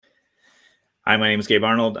Hi, my name is Gabe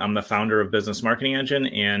Arnold. I'm the founder of Business Marketing Engine,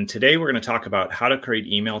 and today we're going to talk about how to create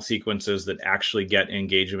email sequences that actually get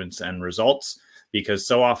engagements and results, because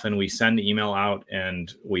so often we send email out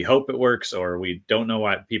and we hope it works, or we don't know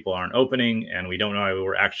why people aren't opening, and we don't know why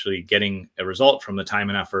we're actually getting a result from the time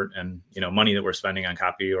and effort and money that we're spending on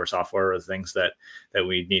copy or software or things that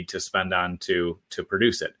we need to spend on to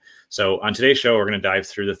produce it. So on today's show, we're going to dive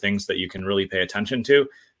through the things that you can really pay attention to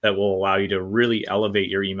that will allow you to really elevate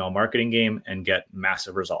your email marketing game and get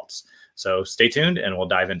massive results. So stay tuned and we'll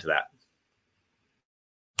dive into that.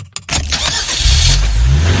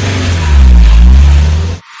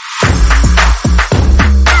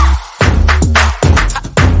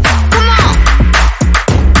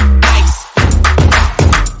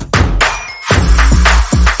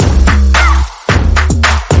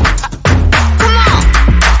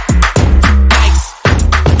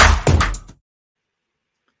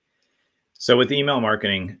 So with email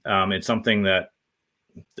marketing, it's something that,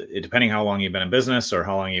 depending how long you've been in business or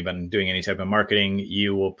how long you've been doing any type of marketing,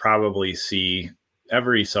 you will probably see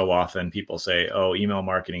every so often people say, oh, email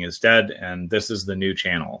marketing is dead and this is the new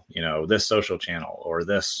channel, this social channel or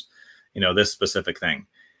this, this specific thing.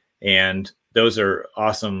 And those are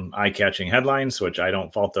awesome eye-catching headlines, which I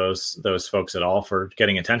don't fault those folks at all for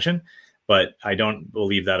getting attention. But I don't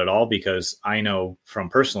believe that at all, because I know from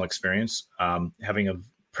personal experience, having a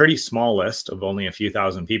pretty small list of only a few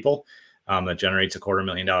thousand people that generates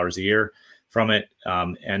 $250,000 a year from it,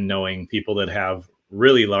 and knowing people that have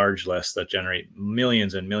really large lists that generate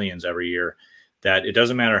millions and millions every year, that it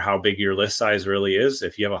doesn't matter how big your list size really is.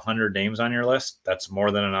 If you have 100 names on your list, that's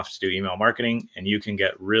more than enough to do email marketing, and you can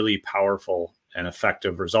get really powerful and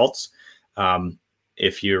effective results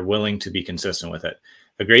if you're willing to be consistent with it.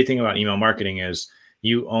 The great thing about email marketing is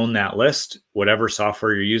you own that list. Whatever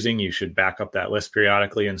software you're using, you should back up that list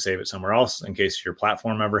periodically and save it somewhere else in case your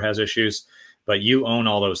platform ever has issues. But you own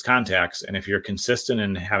all those contacts. And if you're consistent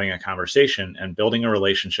in having a conversation and building a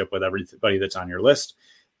relationship with everybody that's on your list,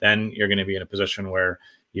 then you're going to be in a position where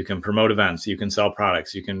you can promote events, you can sell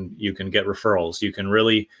products, you can get referrals, you can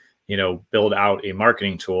really build out a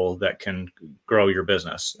marketing tool that can grow your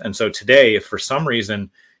business. And so today, if for some reason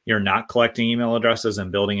you're not collecting email addresses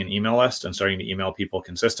and building an email list and starting to email people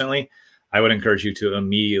consistently, I would encourage you to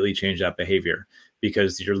immediately change that behavior,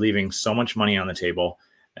 because you're leaving so much money on the table.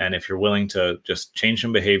 And if you're willing to just change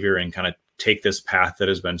some behavior and kind of take this path that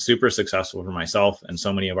has been super successful for myself and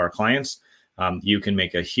so many of our clients, you can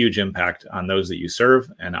make a huge impact on those that you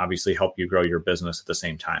serve and obviously help you grow your business at the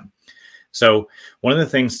same time. So one of the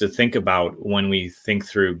things to think about when we think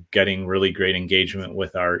through getting really great engagement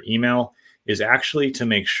with our email is actually to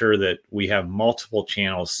make sure that we have multiple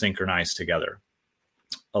channels synchronized together.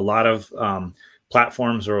 A lot of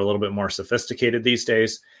platforms are a little bit more sophisticated these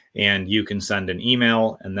days, and you can send an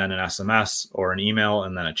email and then an SMS, or an email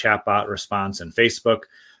and then a chatbot response in Facebook.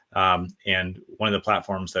 And one of the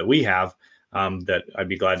platforms that we have that I'd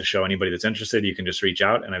be glad to show anybody that's interested, you can just reach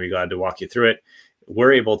out and I'd be glad to walk you through it.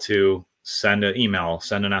 We're able to send an email,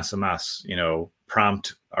 send an SMS,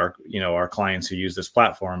 prompt our clients who use this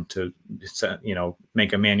platform to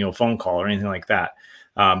make a manual phone call or anything like that.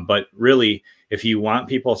 But really, if you want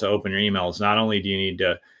people to open your emails, not only do you need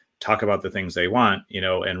to talk about the things they want,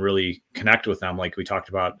 and really connect with them, like we talked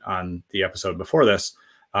about on the episode before this,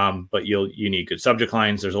 but you need good subject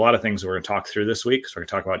lines. There's a lot of things we're going to talk through this week. So we're going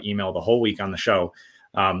to talk about email the whole week on the show.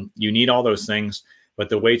 You need all those things. But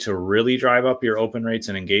the way to really drive up your open rates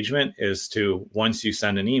and engagement is to, once you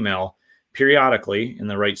send an email, periodically in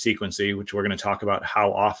the right sequencing, which we're going to talk about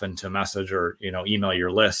how often to message or email your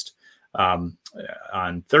list on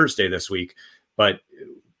Thursday this week. But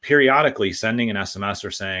periodically sending an SMS or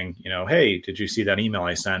saying, hey, did you see that email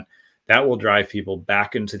I sent? That will drive people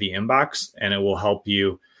back into the inbox, and it will help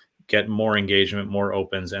you get more engagement, more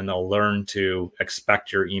opens, and they'll learn to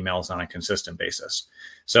expect your emails on a consistent basis.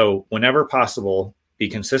 So whenever possible, be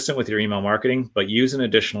consistent with your email marketing, but use an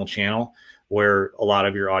additional channel where a lot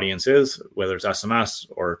of your audience is, whether it's SMS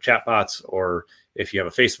or chatbots, or if you have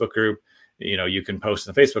a Facebook group, you can post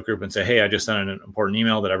in the Facebook group and say, hey, I just sent an important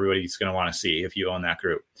email that everybody's going to want to see if you own that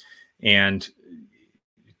group. And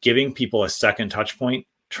giving people a second touch point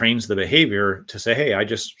trains the behavior to say, hey,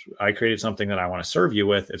 I created something that I want to serve you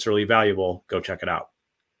with. It's really valuable. Go check it out.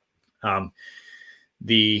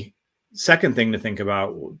 The second thing to think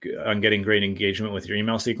about on getting great engagement with your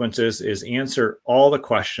email sequences is answer all the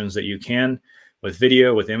questions that you can with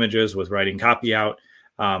video, with images, with writing copy out,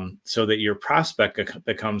 so that your prospect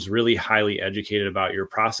becomes really highly educated about your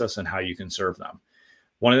process and how you can serve them.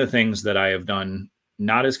 One of the things that I have done,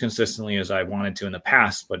 not as consistently as I wanted to in the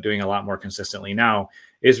past, but doing a lot more consistently now,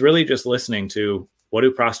 is really just listening to What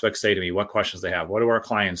do prospects say to me? What questions they have? What do our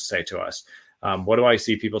clients say to us? What do I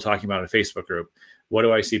see people talking about in a Facebook group? What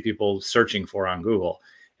do I see people searching for on Google?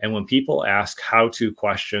 And when people ask how-to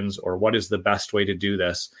questions or what is the best way to do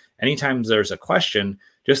this, anytime there's a question,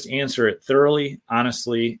 just answer it thoroughly,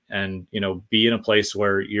 honestly, and be in a place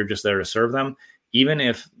where you're just there to serve them. Even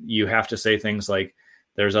if you have to say things like,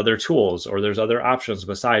 there's other tools or there's other options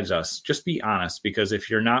besides us, just be honest, because if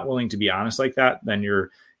you're not willing to be honest like that, then you're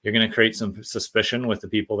going to create some suspicion with the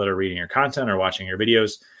people that are reading your content or watching your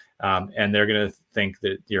videos, and they're going to think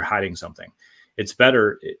that you're hiding something. It's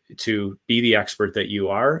better to be the expert that you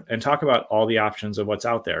are and talk about all the options of what's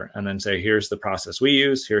out there, and then say, here's the process we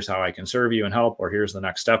use, here's how I can serve you and help, or here's the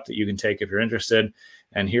next step that you can take if you're interested,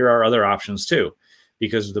 and here are other options too.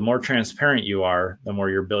 Because the more transparent you are, the more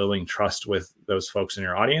you're building trust with those folks in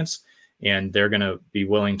your audience, and they're going to be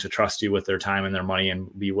willing to trust you with their time and their money and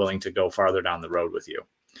be willing to go farther down the road with you.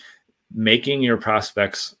 Making your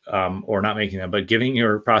prospects, or not making them, but giving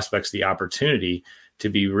your prospects the opportunity to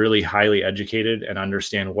be really highly educated and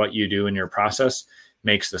understand what you do in your process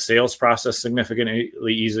makes the sales process significantly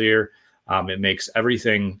easier. It makes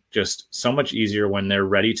everything just so much easier. When they're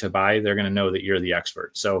ready to buy, they're going to know that you're the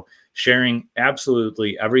expert. So sharing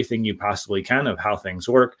absolutely everything you possibly can of how things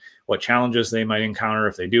work, what challenges they might encounter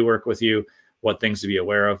if they do work with you, what things to be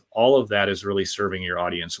aware of, all of that is really serving your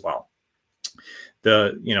audience well.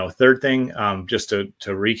 The third thing, just to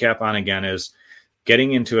recap on again, is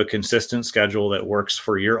getting into a consistent schedule that works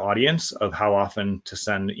for your audience of how often to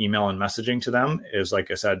send email and messaging to them is,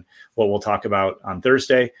 like I said, what we'll talk about on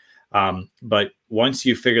Thursday. But once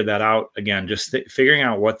you figure that out, again, just figuring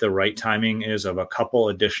out what the right timing is of a couple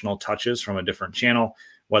additional touches from a different channel,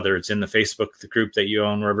 whether it's in the Facebook group that you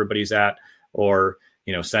own where everybody's at, or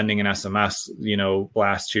sending an SMS,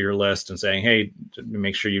 blast to your list and saying, hey,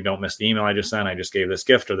 make sure you don't miss the email I just sent. I just gave this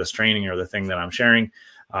gift or this training or the thing that I'm sharing.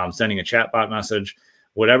 Sending a chatbot message,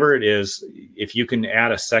 whatever it is. If you can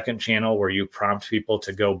add a second channel where you prompt people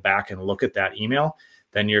to go back and look at that email,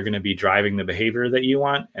 then you're going to be driving the behavior that you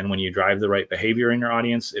want. And when you drive the right behavior in your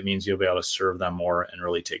audience, it means you'll be able to serve them more and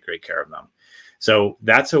really take great care of them. So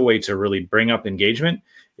that's a way to really bring up engagement,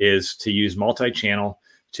 is to use multi-channel,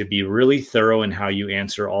 to be really thorough in how you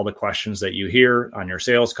answer all the questions that you hear on your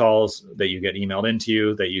sales calls, that you get emailed into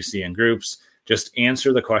you, that you see in groups. Just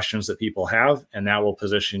answer the questions that people have, and that will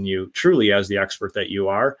position you truly as the expert that you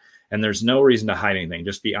are. And there's no reason to hide anything.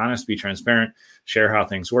 Just be honest, be transparent, share how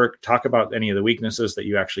things work, talk about any of the weaknesses that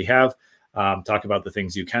you actually have, talk about the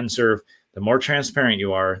things you can serve. The more transparent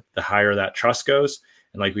you are, the higher that trust goes.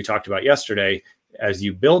 And like we talked about yesterday, as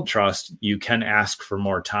you build trust, you can ask for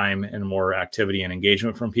more time and more activity and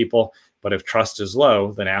engagement from people. But if trust is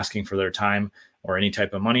low, then asking for their time or any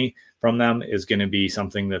type of money from them is going to be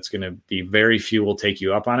something that's going to be very few will take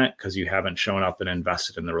you up on it, because you haven't shown up and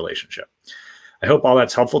invested in the relationship. I hope all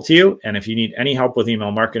that's helpful to you. And if you need any help with email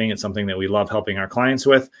marketing, it's something that we love helping our clients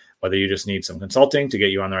with, whether you just need some consulting to get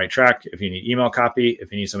you on the right track, if you need email copy,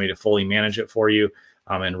 if you need somebody to fully manage it for you,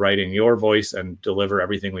 and write in your voice and deliver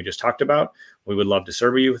everything we just talked about, we would love to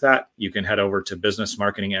serve you with that. You can head over to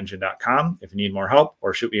businessmarketingengine.com if you need more help,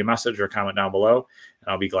 or shoot me a message or comment down below,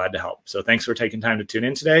 and I'll be glad to help. So thanks for taking time to tune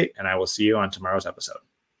in today, and I will see you on tomorrow's episode.